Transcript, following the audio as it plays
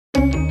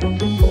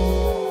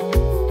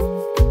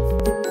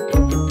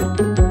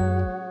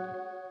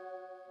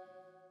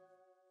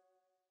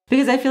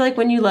Because I feel like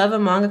when you love a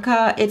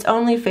mangaka, it's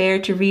only fair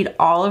to read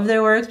all of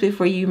their works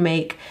before you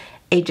make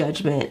a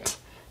judgment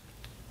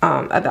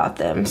about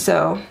them.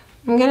 So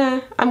I'm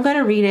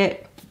gonna read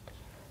it,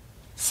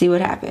 see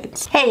what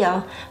happens. Hey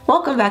y'all,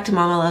 welcome back to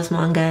Mama Loves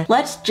Manga.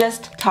 Let's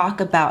just talk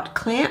about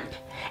Clamp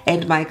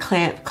and my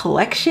Clamp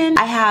collection.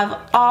 I have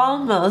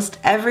almost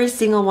every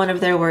single one of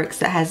their works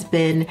that has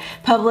been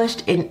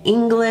published in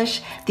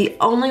English. The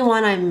only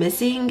one I'm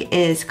missing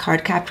is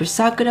Cardcaptor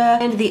Sakura,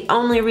 and the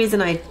only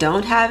reason I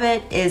don't have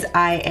it is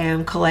I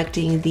am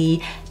collecting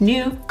the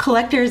new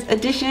collector's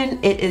edition.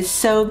 It is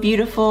so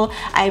beautiful.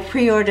 I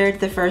pre-ordered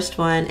the first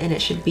one and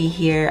it should be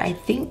here, I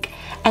think,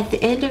 at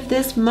the end of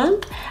this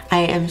month.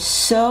 I am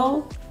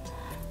so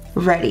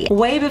ready.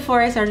 Way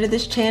before I started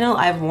this channel,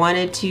 I've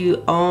wanted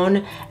to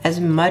own as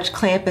much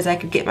Clamp as I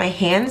could get my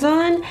hands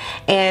on,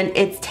 and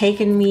it's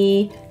taken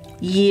me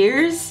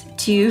years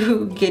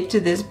to get to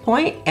this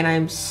point, and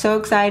I'm so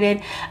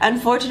excited.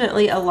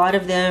 Unfortunately, a lot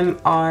of them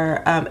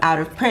are out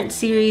of print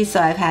series, so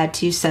I've had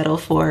to settle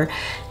for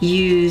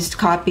used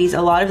copies.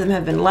 A lot of them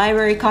have been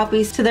library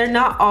copies, so they're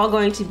not all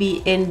going to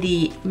be in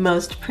the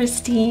most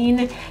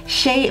pristine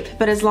shape,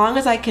 but as long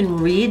as I can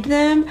read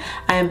them,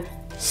 I'm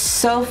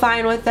so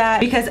fine with that,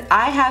 because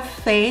I have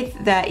faith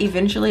that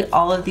eventually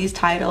all of these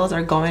titles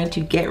are going to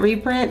get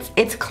reprints.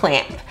 It's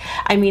Clamp.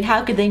 I mean,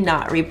 how could they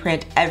not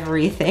reprint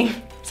everything?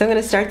 So I'm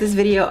gonna start this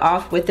video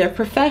off with their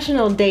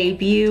professional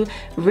debut,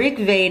 Rig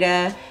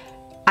Veda.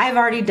 I've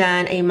already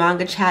done a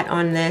manga chat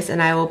on this,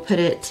 and I will put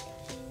it,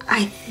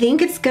 I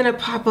think it's gonna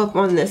pop up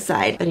on this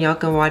side, and y'all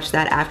can watch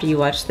that after you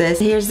watch this.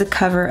 Here's the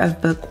cover of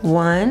book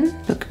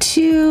 1, book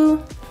 2,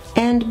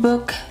 and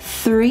book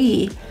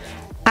 3.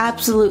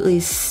 Absolutely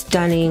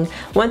stunning.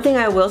 One thing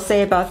I will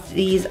say about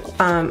these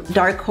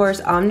Dark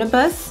Horse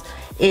Omnibus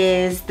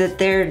is that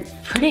they're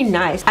pretty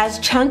nice. As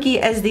chunky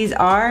as these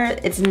are,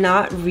 it's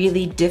not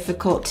really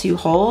difficult to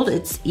hold.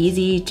 It's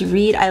easy to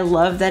read. I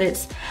love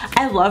that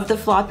I love the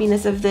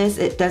floppiness of this.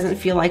 It doesn't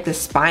feel like the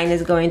spine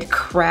is going to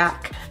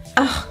crack.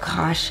 Oh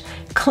gosh,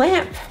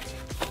 Clamp.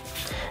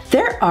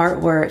 Their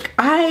artwork,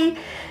 I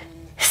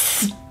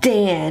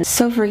stand.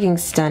 So freaking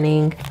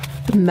stunning.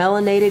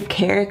 Melanated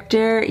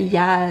character,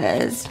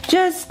 yes,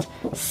 just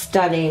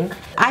stunning.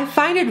 I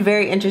find it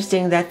very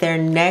interesting that their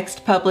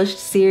next published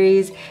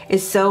series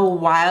is so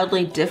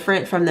wildly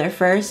different from their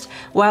first.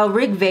 While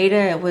Rig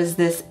Veda was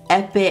this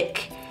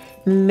epic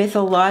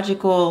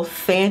mythological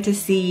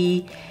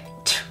fantasy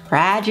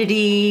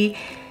tragedy,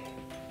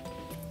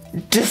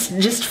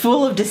 just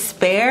full of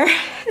despair,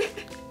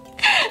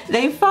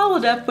 they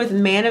followed up with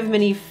Man of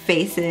Many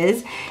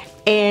Faces,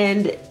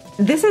 and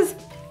this is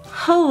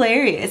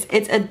hilarious.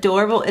 It's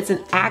adorable. It's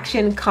an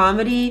action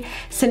comedy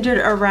centered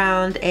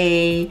around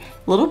a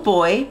little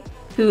boy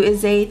who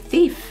is a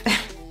thief.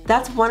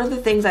 That's one of the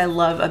things I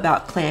love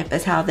about Clamp,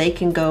 is how they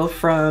can go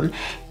from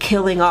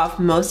killing off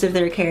most of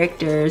their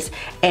characters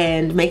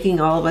and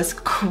making all of us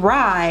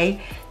cry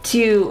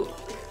to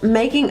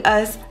making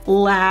us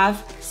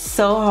laugh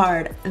so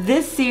hard.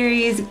 This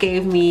series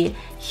gave me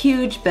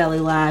huge belly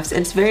laughs,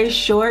 and it's very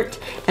short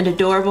and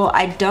adorable.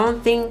 I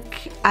don't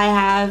think I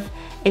have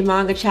a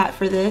manga chat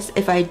for this.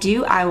 If I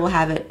do, I will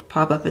have it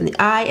pop up in the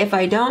eye. If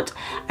I don't,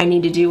 I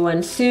need to do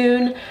one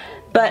soon.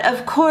 But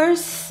of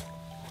course,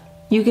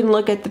 you can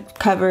look at the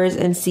covers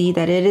and see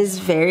that it is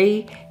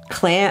very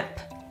Clamp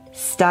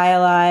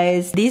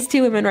stylized. These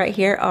two women right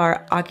here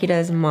are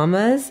Akira's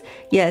mamas.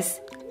 Yes,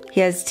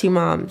 he has two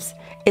moms.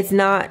 It's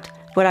not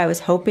what I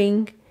was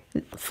hoping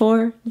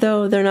for,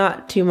 though. They're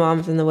not two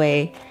moms in the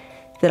way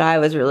that I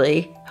was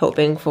really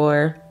hoping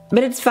for.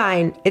 But it's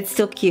fine, it's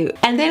still cute.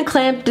 And then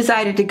Clamp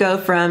decided to go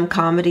from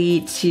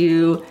comedy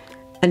to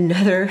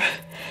another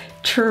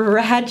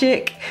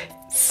tragic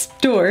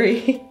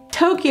story.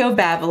 Tokyo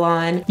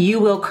Babylon,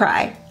 you will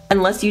cry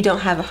unless you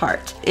don't have a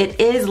heart.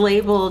 It is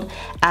labeled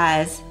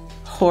as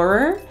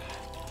horror.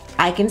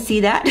 I can see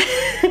that.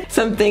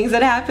 Some things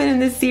that happen in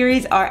this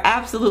series are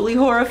absolutely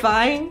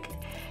horrifying,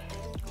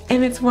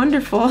 and it's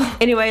wonderful.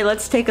 Anyway,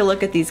 let's take a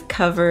look at these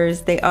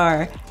covers. They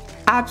are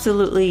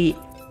absolutely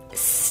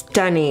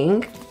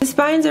stunning. The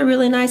spines are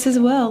really nice as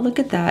well. Look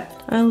at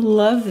that. I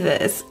love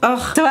this.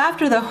 Oh. So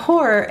after the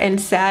horror and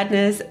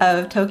sadness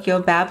of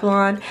Tokyo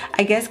Babylon,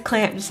 I guess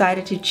Clamp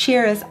decided to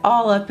cheer us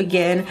all up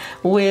again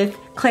with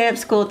Clamp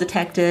School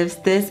Detectives.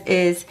 This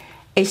is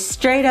a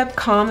straight up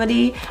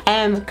comedy. I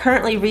am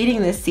currently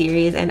reading this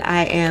series and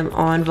I am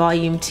on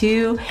volume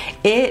 2.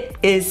 It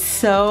is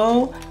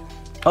so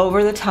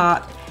over the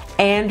top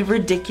and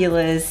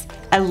ridiculous.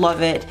 I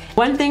love it.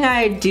 One thing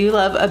I do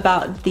love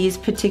about these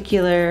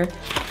particular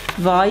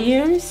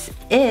volumes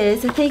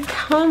is that they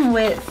come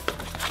with,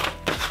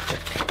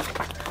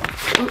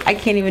 I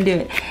can't even do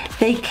it.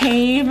 They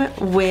came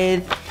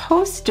with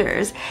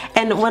posters.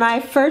 And when I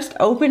first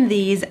opened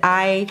these,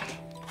 I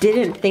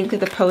didn't think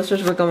that the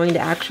posters were going to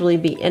actually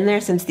be in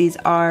there, since these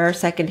are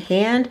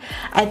secondhand.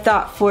 I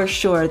thought for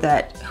sure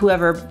that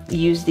whoever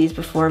used these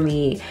before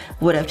me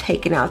would have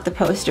taken out the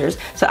posters.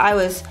 So I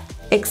was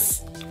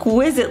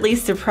exquisitely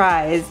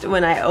surprised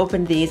when I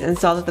opened these and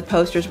saw that the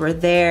posters were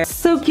there.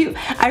 So cute.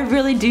 I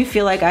really do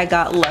feel like I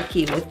got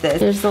lucky with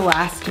this. Here's the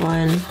last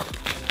one.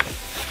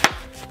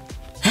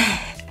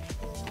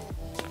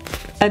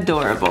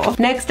 Adorable.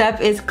 Next up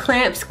is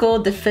Clamp School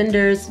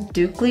Defenders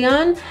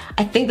Ducleon.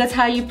 I think that's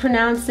how you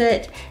pronounce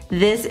it.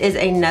 This is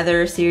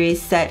another series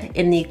set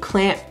in the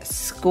Clamp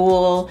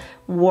School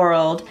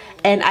world,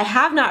 and I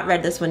have not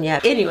read this one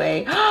yet.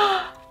 Anyway,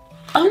 oh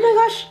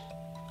my gosh.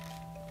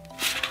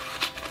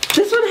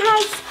 This one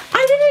has,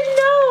 I didn't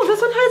know,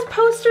 this one has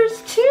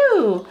posters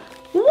too.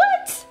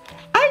 What?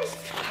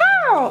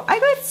 How? I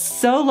got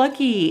so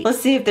lucky. Let's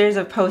see if there's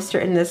a poster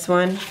in this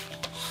one.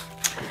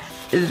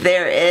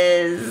 There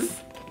is.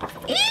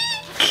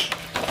 Eek!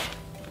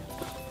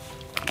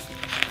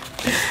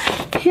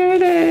 Here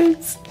it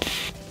is.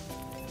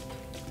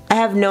 I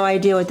have no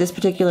idea what this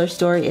particular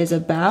story is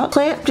about.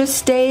 Clamp just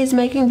stays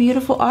making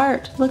beautiful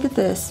art. Look at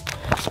this.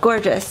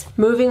 Gorgeous.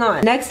 Moving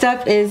on. Next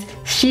up is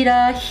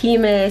Shira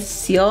Hime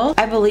Syo.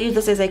 I believe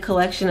this is a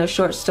collection of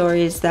short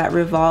stories that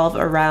revolve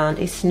around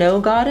a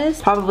snow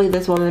goddess. Probably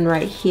this woman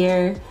right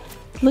here.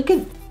 Look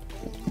at,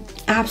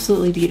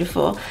 absolutely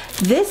beautiful.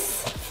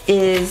 This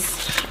is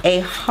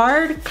a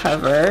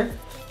hardcover.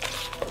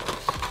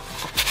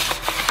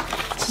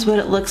 This is what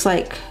it looks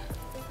like.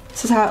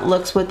 This is how it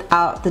looks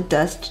without the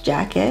dust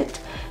jacket.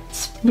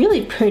 It's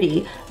really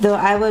pretty, though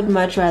I would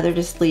much rather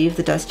just leave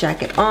the dust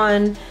jacket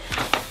on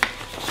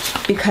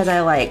because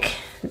I like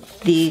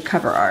the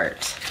cover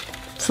art.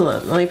 So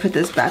let me put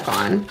this back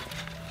on.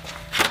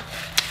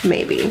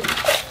 Maybe.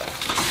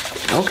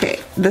 Okay,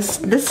 the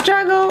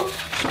struggle.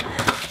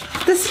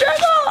 The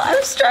struggle!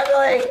 I'm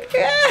struggling!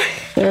 Yeah.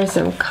 There are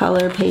some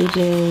color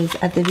pages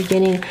at the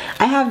beginning.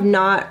 I have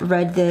not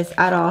read this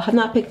at all. I have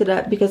not picked it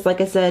up because, like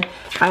I said,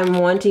 I'm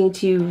wanting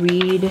to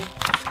read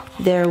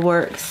their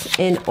works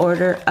in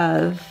order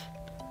of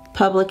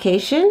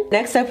publication.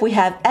 Next up we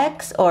have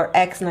X, or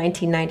X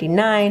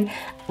 1999,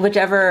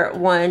 whichever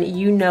one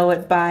you know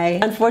it by.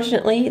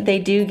 Unfortunately, they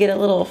do get a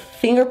little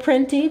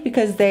fingerprinty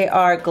because they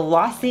are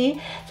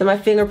glossy, so my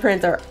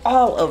fingerprints are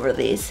all over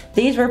these.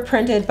 These were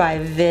printed by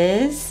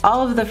Viz.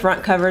 All of the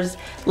front covers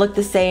look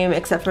the same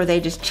except for they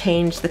just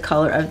changed the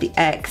color of the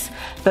X,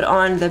 but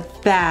on the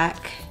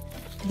back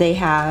they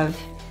have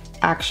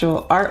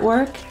actual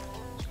artwork.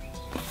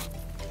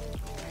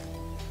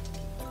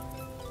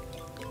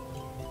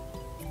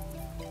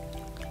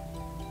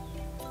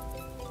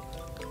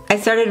 I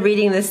started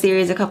reading this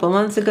series a couple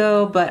months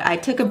ago, but I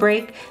took a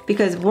break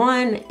because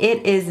one,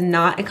 it is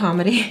not a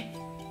comedy.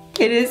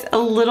 It is a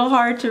little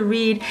hard to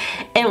read.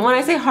 And when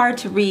I say hard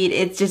to read,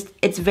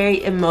 it's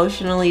very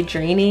emotionally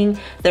draining.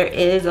 There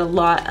is a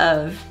lot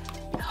of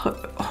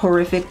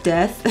horrific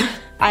death.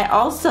 I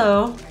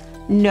also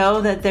know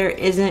that there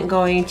isn't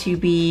going to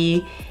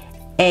be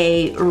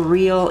a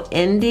real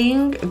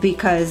ending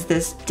because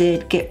this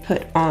did get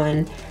put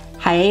on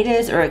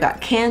hiatus or it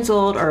got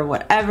canceled or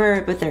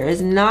whatever, but there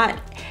is not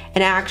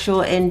an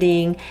actual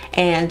ending,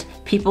 and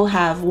people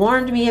have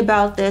warned me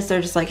about this. They're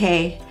just like,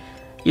 hey,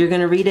 you're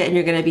gonna read it and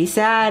you're gonna be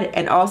sad,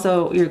 and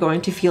also you're going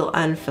to feel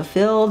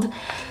unfulfilled.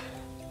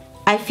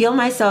 I feel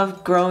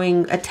myself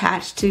growing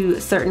attached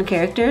to certain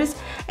characters,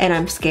 and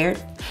I'm scared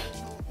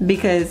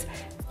because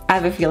I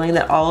have a feeling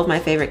that all of my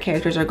favorite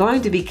characters are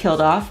going to be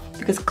killed off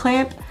because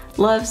Clamp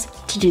loves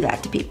to do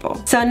that to people.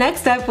 So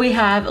next up we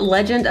have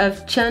Legend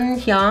of Chun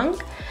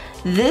Hyang.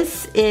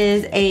 This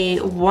is a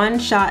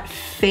one-shot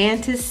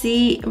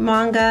fantasy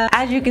manga.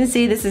 As you can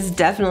see, this is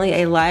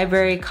definitely a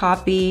library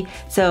copy,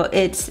 so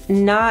it's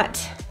not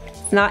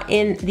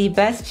in the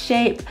best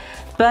shape,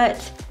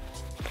 but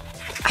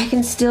I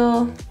can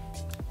still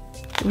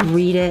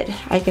read it.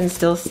 I can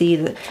still see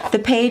the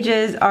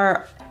pages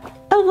are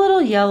a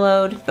little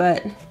yellowed,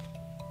 but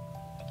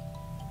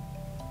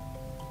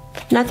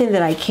nothing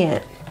that I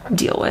can't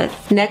deal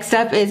with. Next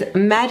up is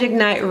Magic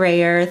Knight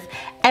Rayearth.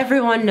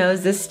 Everyone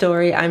knows this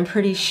story, I'm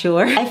pretty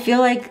sure. I feel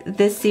like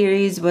this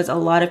series was a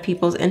lot of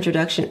people's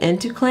introduction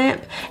into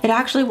Clamp. It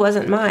actually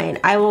wasn't mine.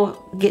 I will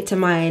get to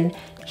mine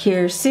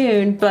here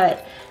soon,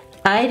 but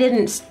I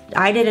didn't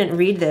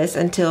read this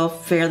until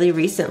fairly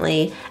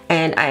recently,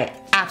 and I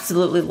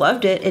absolutely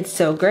loved it. It's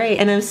so great,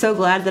 and I'm so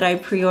glad that I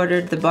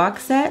pre-ordered the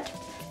box set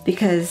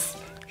because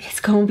it's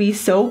gonna be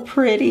so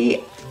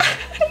pretty.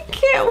 I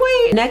can't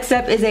wait. Next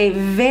up is a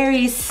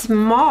very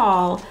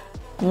small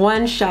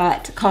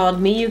one-shot called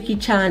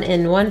Miyuki-chan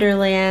in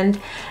Wonderland.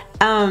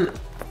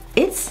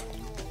 It's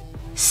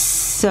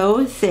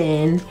so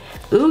thin.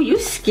 Ooh, you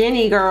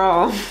skinny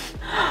girl.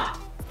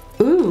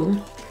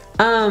 Ooh.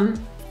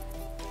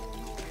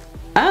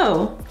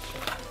 Oh.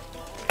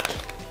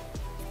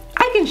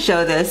 I can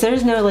show this.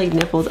 There's no like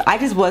nipples. I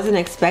just wasn't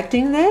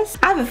expecting this.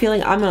 I have a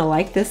feeling I'm gonna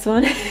like this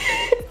one.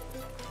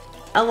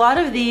 A lot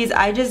of these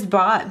I just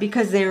bought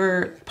because they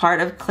were part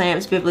of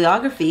Clamp's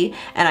bibliography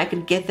and I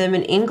could get them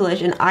in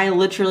English, and I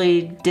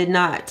literally did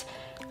not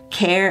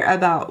care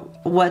about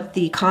what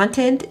the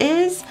content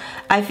is,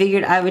 I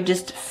figured I would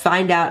just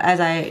find out as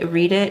I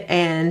read it,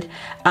 and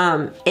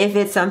if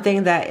it's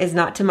something that is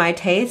not to my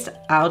taste,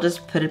 I'll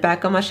just put it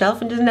back on my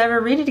shelf and just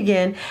never read it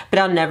again, but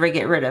I'll never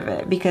get rid of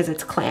it because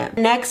it's clamped.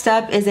 Next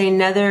up is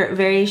another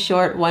very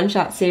short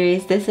one-shot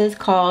series. This is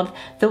called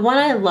The One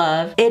I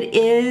Love. It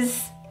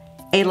is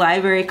a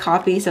library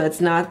copy, so it's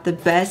not the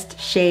best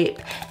shape.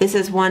 This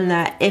is one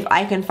that if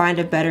I can find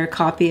a better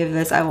copy of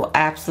this, I will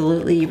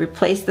absolutely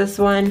replace this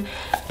one.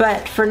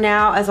 But for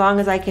now, as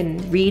long as I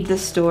can read the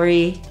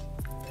story,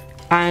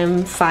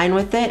 I'm fine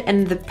with it.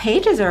 And the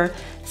pages are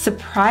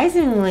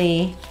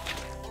surprisingly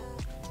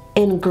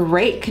in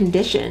great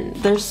condition.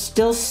 They're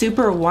still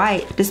super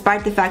white,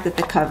 despite the fact that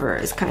the cover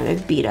is kind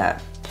of beat up.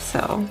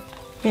 So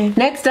yeah.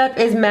 Next up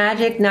is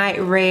Magic Knight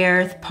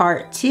Rayearth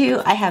Part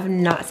 2. I have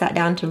not sat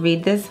down to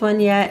read this one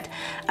yet.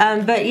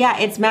 But yeah,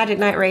 it's Magic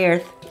Knight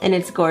Rayearth and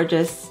it's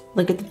gorgeous.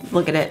 Look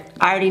at it.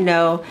 I already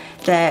know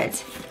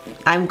that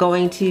I'm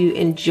going to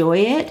enjoy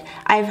it.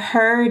 I've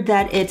heard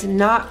that it's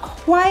not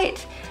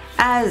quite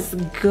as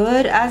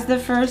good as the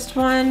first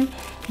one,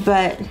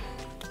 but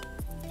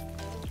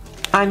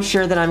I'm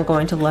sure that I'm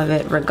going to love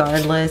it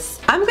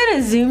regardless. I'm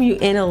gonna zoom you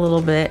in a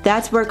little bit.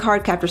 That's where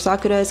Cardcaptor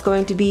Sakura is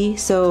going to be,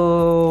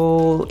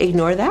 so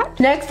ignore that.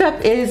 Next up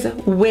is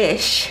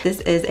Wish.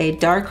 This is a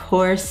Dark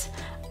Horse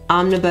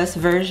omnibus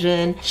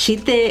version.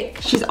 She's thick.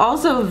 She's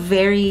also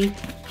very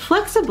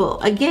flexible.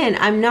 Again,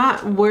 I'm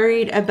not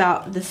worried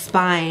about the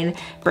spine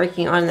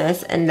breaking on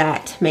this, and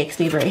that makes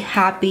me very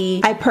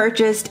happy. I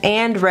purchased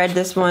and read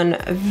this one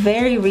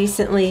very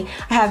recently.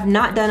 I have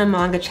not done a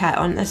manga chat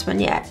on this one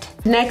yet.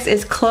 Next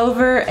is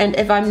Clover, and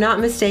if I'm not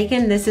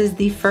mistaken, this is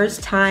the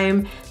first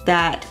time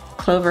that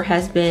Clover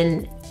has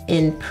been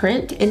in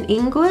print in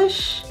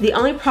English. The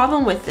only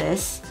problem with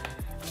this,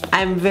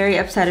 I'm very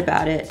upset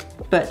about it,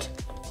 but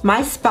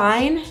my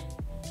spine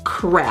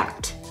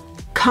cracked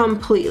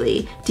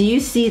completely. Do you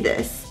see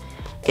this?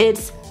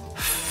 It's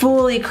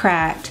fully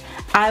cracked.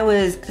 I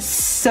was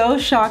so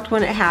shocked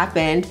when it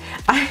happened.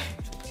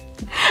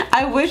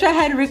 I wish I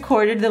had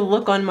recorded the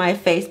look on my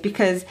face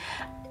because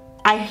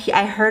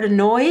I heard a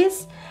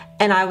noise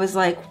and I was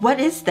like, what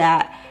is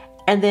that?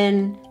 And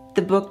then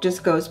the book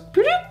just goes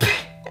bloop,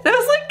 and I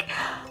was like,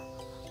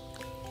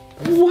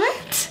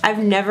 what? I've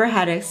never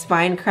had a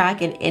spine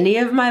crack in any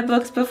of my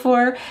books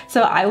before,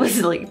 so I was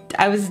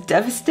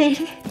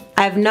devastated.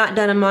 I have not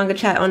done a manga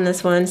chat on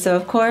this one, so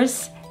of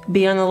course,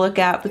 be on the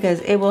lookout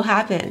because it will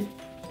happen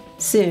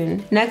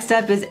soon. Next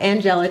up is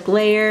Angelic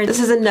Layer. This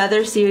is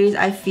another series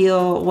I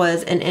feel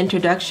was an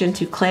introduction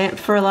to clamp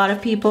for a lot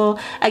of people.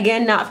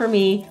 Again, not for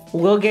me.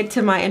 We'll get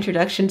to my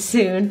introduction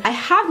soon. I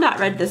have not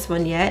read this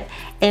one yet,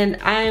 and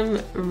I'm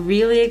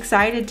really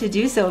excited to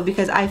do so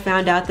because I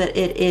found out that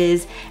it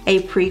is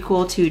a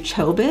prequel to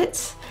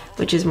Chobits,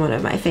 which is one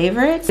of my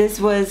favorites. This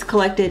was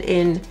collected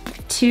in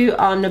 2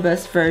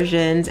 omnibus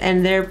versions,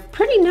 and they're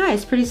pretty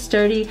nice, pretty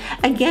sturdy.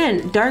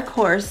 Again, Dark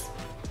Horse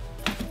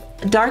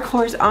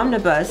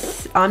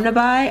omnibuses.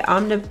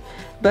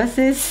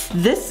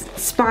 This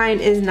spine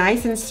is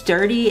nice and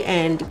sturdy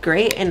and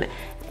great, and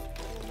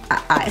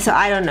so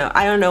I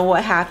don't know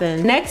what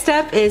happened. Next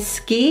up is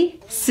Ski.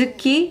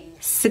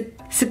 This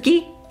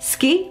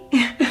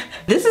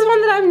is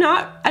one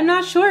that I'm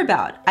not sure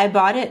about. I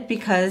bought it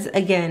because,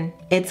 again,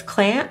 it's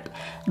clamp,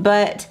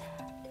 but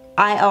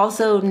I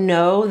also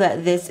know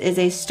that this is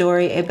a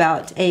story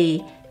about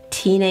a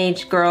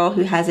teenage girl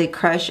who has a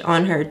crush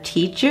on her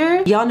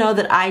teacher. Y'all know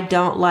that I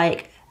don't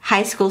like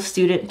high school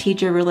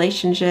student-teacher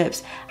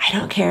relationships. I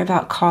don't care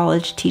about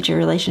college-teacher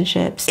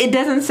relationships. It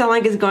doesn't sound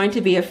like it's going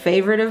to be a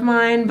favorite of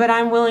mine, but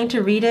I'm willing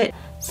to read it.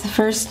 It's the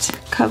first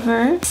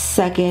cover,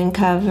 second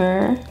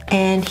cover,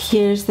 and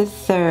here's the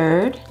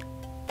third.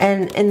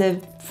 And in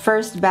the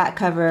first back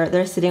cover,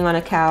 they're sitting on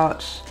a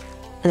couch,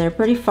 and they're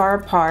pretty far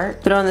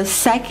apart. But on the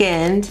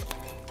second,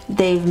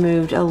 they've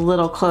moved a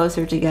little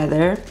closer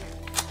together.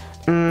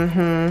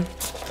 And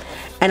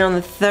on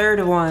the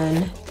third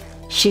one,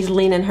 she's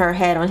leaning her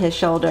head on his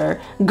shoulder.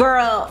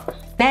 Girl!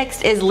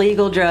 Next is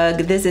Legal Drug.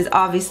 This is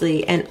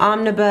obviously an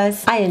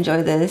omnibus. I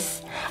enjoy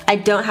this. I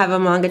don't have a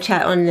manga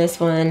chat on this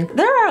one.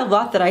 There are a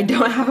lot that I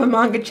don't have a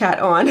manga chat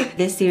on.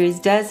 This series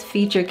does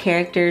feature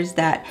characters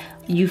that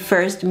you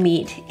first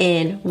meet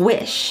in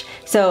Wish.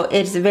 So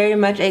it's very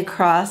much a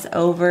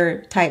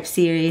crossover type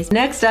series.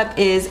 Next up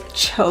is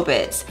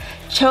Chobits.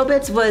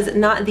 Chobits was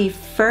not the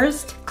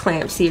first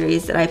clamp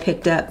series that I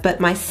picked up, but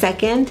my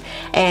second,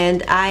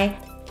 and I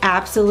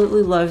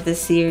absolutely love this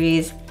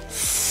series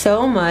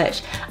so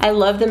much. I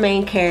love the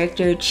main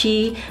character,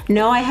 Chi.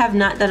 No, I have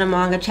not done a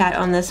manga chat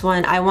on this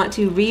one. I want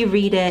to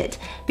reread it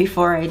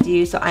before I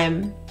do, so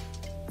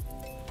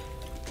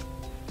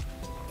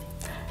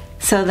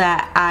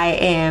that I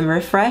am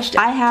refreshed.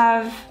 I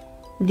have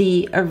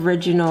the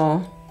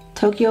original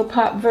Tokyo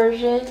Pop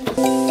version.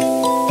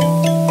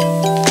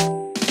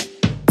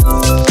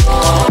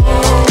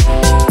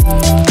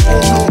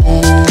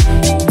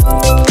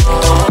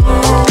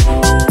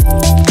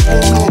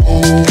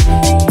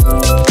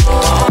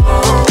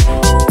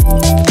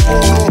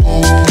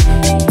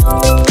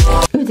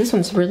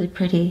 really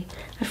pretty.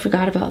 I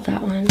forgot about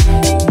that one.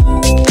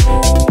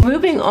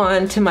 Moving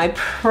on to my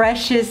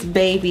precious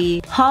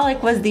baby.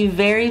 Holic was the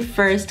very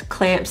first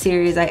Clamp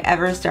series I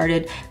ever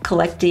started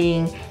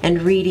collecting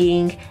and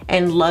reading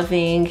and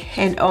loving,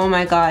 and oh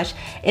my gosh,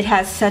 it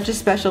has such a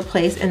special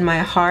place in my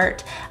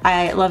heart.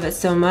 I love it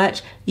so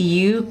much.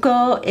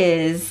 Yuko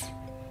is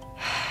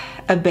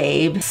a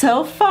babe.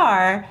 So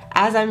far,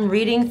 as I'm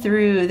reading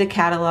through the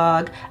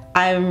catalog,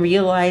 I'm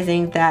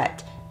realizing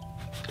that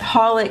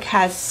Holic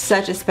has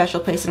such a special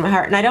place in my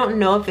heart, and I don't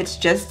know if it's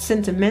just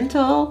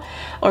sentimental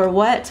or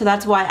what, so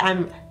that's why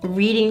I'm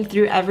reading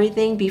through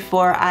everything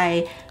before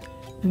I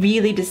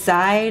really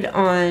decide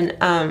on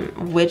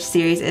which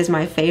series is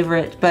my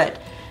favorite. But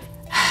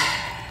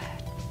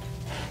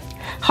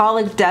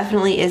Holic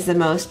definitely is the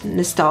most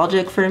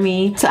nostalgic for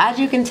me. So as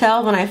you can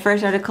tell, when I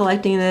first started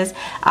collecting this,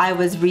 I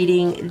was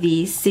reading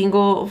the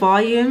single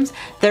volumes.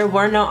 There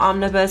were no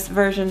omnibus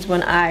versions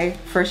when I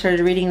first started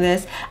reading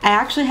this. I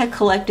actually had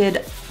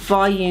collected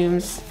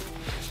volumes.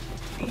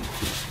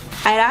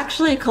 I had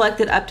actually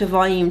collected up to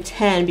volume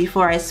 10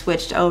 before I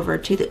switched over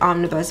to the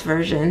omnibus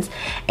versions.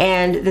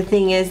 And the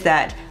thing is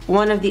that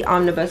one of the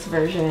omnibus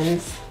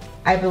versions,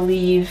 I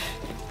believe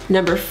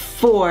number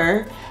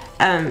 4,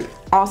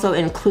 also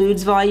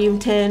includes volume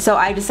 10. So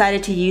I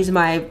decided to use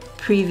my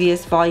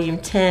previous volume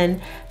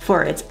 10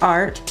 for its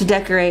art to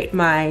decorate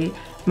my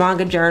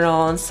manga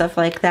journal and stuff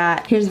like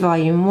that. Here's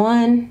volume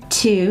 1,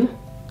 2,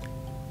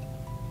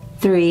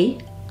 3,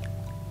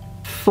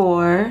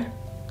 4,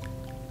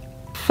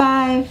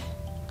 5,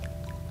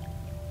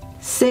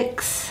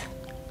 6.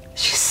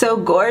 She's so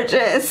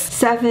gorgeous.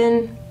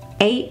 7,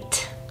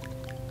 8,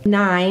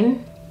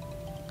 9,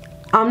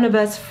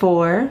 Omnibus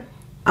 4,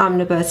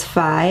 Omnibus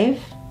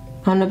 5,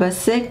 Omnibus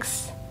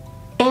 6,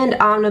 and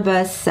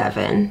Omnibus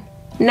 7.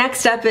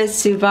 Next up is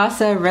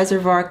Tsubasa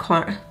Reservoir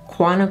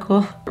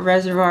Chronicle.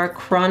 Reservoir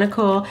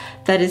Chronicle.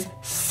 That is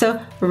so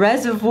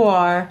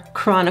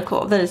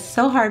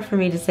hard for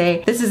me to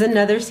say. This is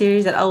another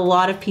series that a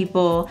lot of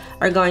people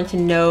are going to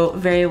know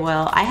very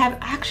well. I have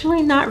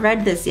actually not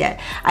read this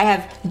yet. I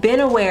have been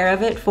aware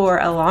of it for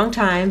a long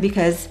time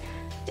because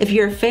if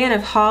you're a fan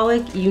of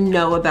Holic, you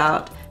know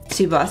about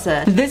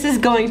Tsubasa. This is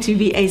going to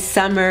be a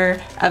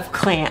summer of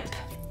Clamp.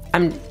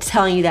 I'm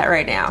telling you that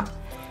right now.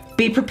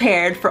 Be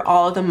prepared for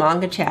all of the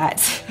manga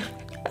chats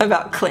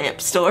about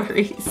Clamp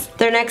stories.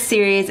 Their next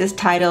series is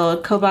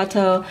titled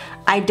Kobato.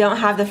 I don't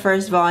have the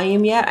first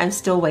volume yet. I'm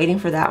still waiting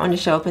for that one to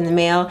show up in the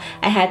mail.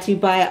 I had to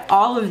buy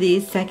all of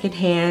these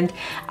secondhand.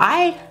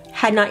 I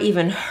had not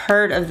even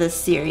heard of this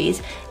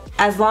series.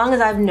 As long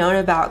as I've known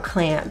about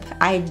Clamp,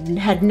 I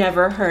had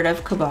never heard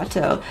of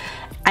Kobato.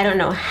 I don't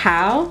know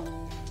how,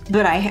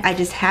 but I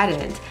just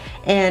hadn't.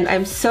 And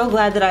I'm so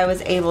glad that I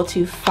was able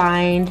to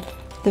find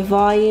the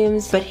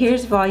volumes. But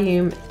here's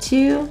volume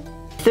 2,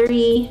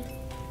 3,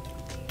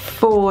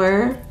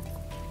 4,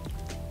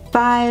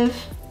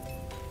 5,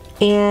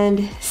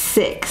 and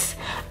 6.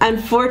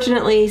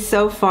 Unfortunately,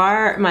 so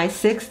far, my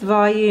 6th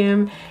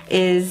volume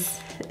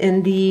is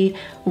in the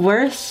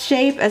worst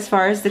shape as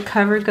far as the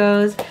cover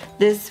goes.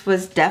 This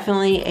was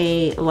definitely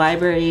a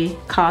library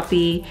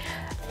copy.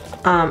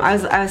 I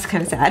was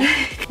kind of sad.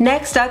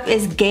 Next up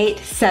is Gate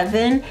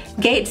 7.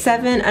 Gate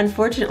 7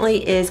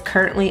 unfortunately is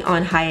currently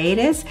on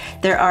hiatus.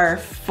 There are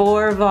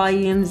 4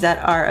 volumes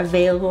that are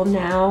available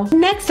now.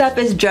 Next up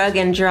is Drug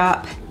and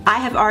Drop. I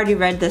have already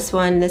read this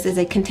one. This is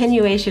a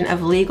continuation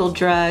of Legal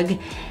Drug.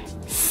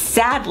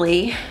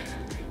 Sadly,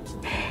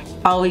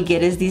 all we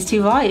get is these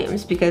 2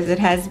 volumes because it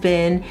has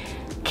been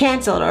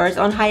canceled or it's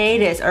on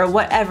hiatus or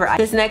whatever.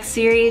 This next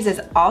series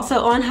is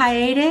also on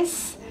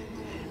hiatus.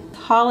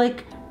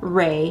 Holic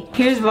Ray.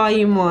 Here's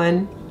volume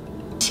 1,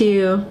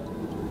 2,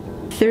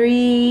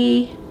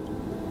 3,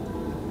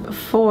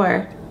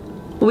 4.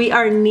 We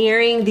are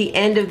nearing the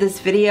end of this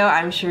video.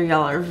 I'm sure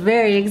y'all are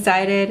very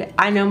excited.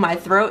 I know my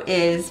throat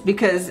is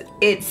because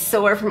it's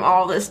sore from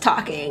all this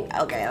talking.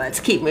 Okay, let's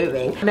keep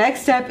moving.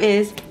 Next up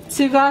is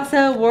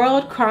Tsubasa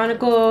World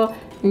Chronicle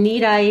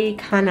Nidai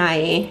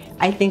Kanai.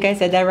 I think I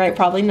said that right,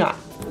 probably not.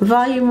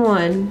 Volume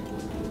 1,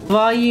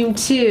 Volume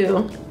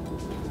 2,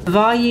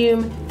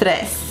 Volume 3.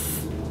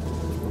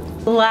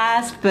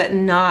 Last but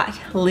not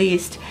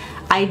least,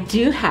 I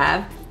do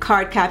have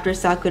Cardcaptor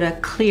Sakura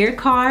Clear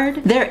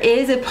Card. There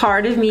is a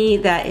part of me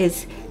that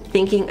is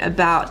thinking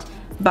about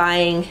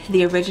buying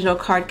the original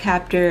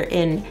Cardcaptor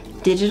in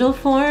digital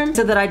form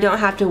so that I don't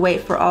have to wait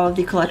for all of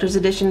the collector's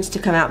editions to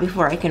come out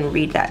before I can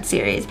read that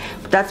series.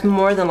 But that's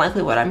more than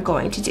likely what I'm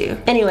going to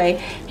do.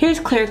 Anyway, here's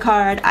Clear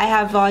Card. I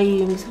have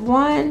volumes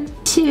 1,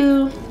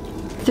 2,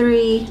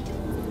 3,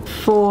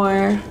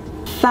 4,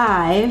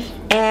 5,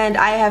 and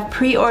I have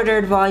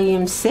pre-ordered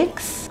volume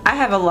 6. I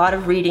have a lot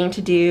of reading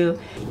to do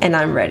and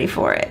I'm ready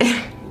for it.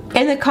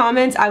 In the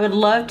comments, I would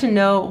love to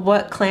know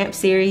what Clamp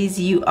series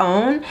you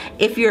own,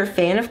 if you're a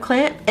fan of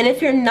Clamp, and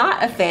if you're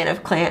not a fan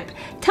of Clamp,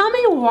 tell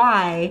me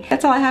why.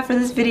 That's all I have for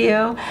this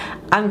video.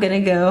 I'm gonna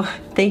go.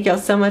 Thank y'all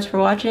so much for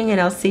watching and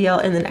I'll see y'all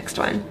in the next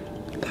one.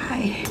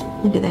 Bye.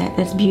 Look at that,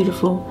 that's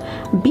beautiful.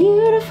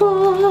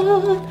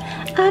 Beautiful,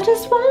 I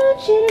just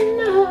want you to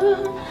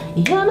know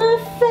you're my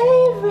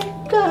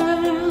favorite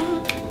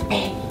girl.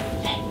 Hey,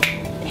 hey,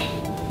 hey,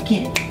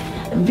 get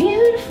it.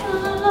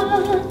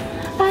 Beautiful,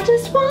 I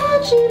just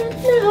want you to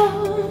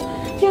know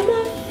you're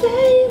my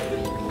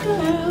favorite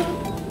girl.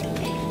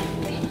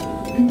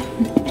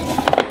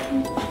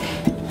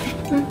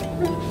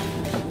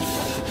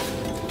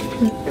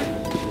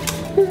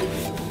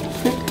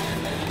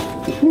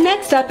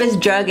 Next up is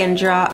Drug and Drop.